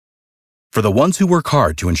For the ones who work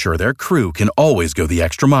hard to ensure their crew can always go the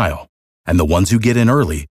extra mile, and the ones who get in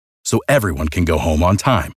early so everyone can go home on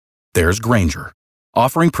time, there's Grainger,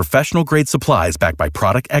 offering professional-grade supplies backed by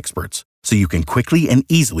product experts so you can quickly and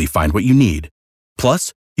easily find what you need.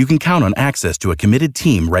 Plus, you can count on access to a committed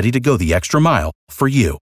team ready to go the extra mile for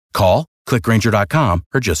you. Call, click Grainger.com,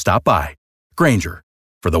 or just stop by. Grainger,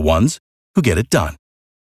 for the ones who get it done.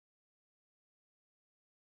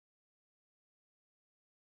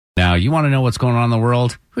 Now, you want to know what's going on in the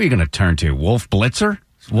world? Who are you going to turn to? Wolf Blitzer?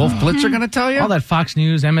 Is Wolf Blitzer going to tell you? All that Fox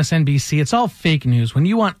News, MSNBC, it's all fake news. When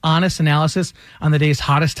you want honest analysis on the day's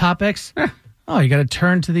hottest topics, you got to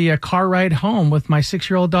turn to the car ride home with my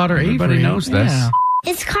 6-year-old daughter, Everybody Avery. knows this. Yeah.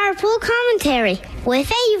 It's Carpool Commentary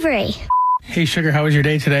with Avery. Hey, Sugar, how was your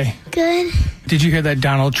day today? Good. Did you hear that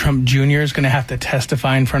Donald Trump Jr. is going to have to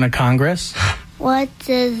testify in front of Congress? What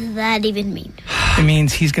does that even mean? It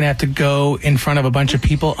means he's going to have to go in front of a bunch of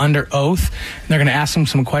people under oath. And they're going to ask him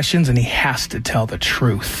some questions, and he has to tell the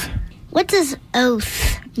truth. What does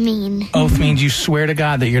oath mean? Oath means you swear to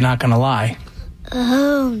God that you're not going to lie.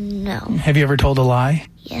 Oh, no. Have you ever told a lie?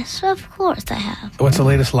 Yes, of course I have. What's the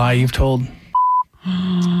latest lie you've told?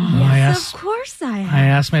 Of course I have. I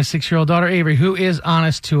asked my 6-year-old daughter, Avery, who is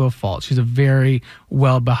honest to a fault. She's a very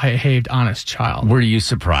well-behaved, honest child. Were you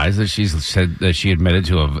surprised that she said that she admitted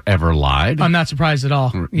to have ever lied? I'm not surprised at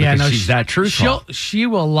all. Because she's that truthful. She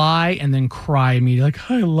will lie and then cry immediately,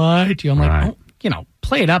 like, I lied to you. I'm like,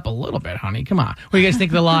 play it up a little bit, honey. Come on. What do you guys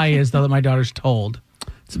think the lie is, though, that my daughter's told?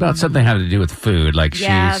 It's about something having to do with food. Like she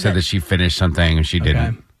said that she finished something and she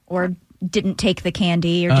didn't. Or didn't take the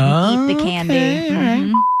candy or didn't eat the candy.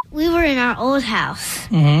 Mm-hmm. We were in our old house.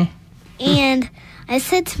 Mm-hmm. And I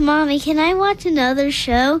said to Mommy, can I watch another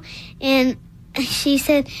show? And she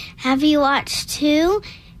said, have you watched 2?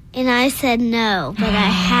 And I said no, but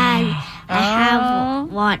I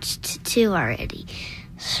have watched 2 already.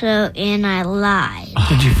 And I lied.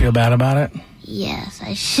 Did you feel bad about it? Yes,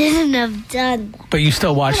 I shouldn't have done that. But you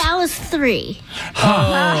still watched... But I was 3.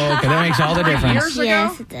 Oh, okay, that makes all the difference.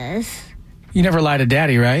 Yes, it does. You never lied to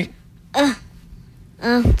Daddy, right?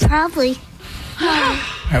 Probably. All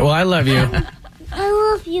right, well, I love you. I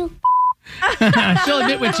love you. She'll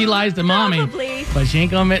admit when she lies to Mommy. Probably. But she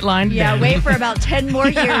ain't gonna admit lying to Daddy. Wait for about 10 more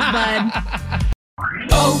years, bud.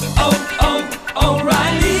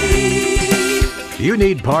 O'Reilly. You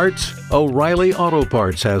need parts? O'Reilly Auto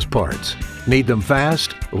Parts has parts. Need them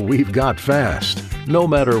fast? We've got fast. No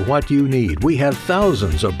matter what you need, we have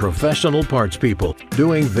thousands of professional parts people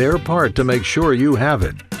doing their part to make sure you have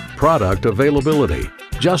it. Product availability.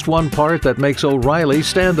 Just one part that makes O'Reilly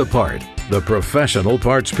stand apart. The professional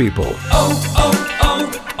parts people.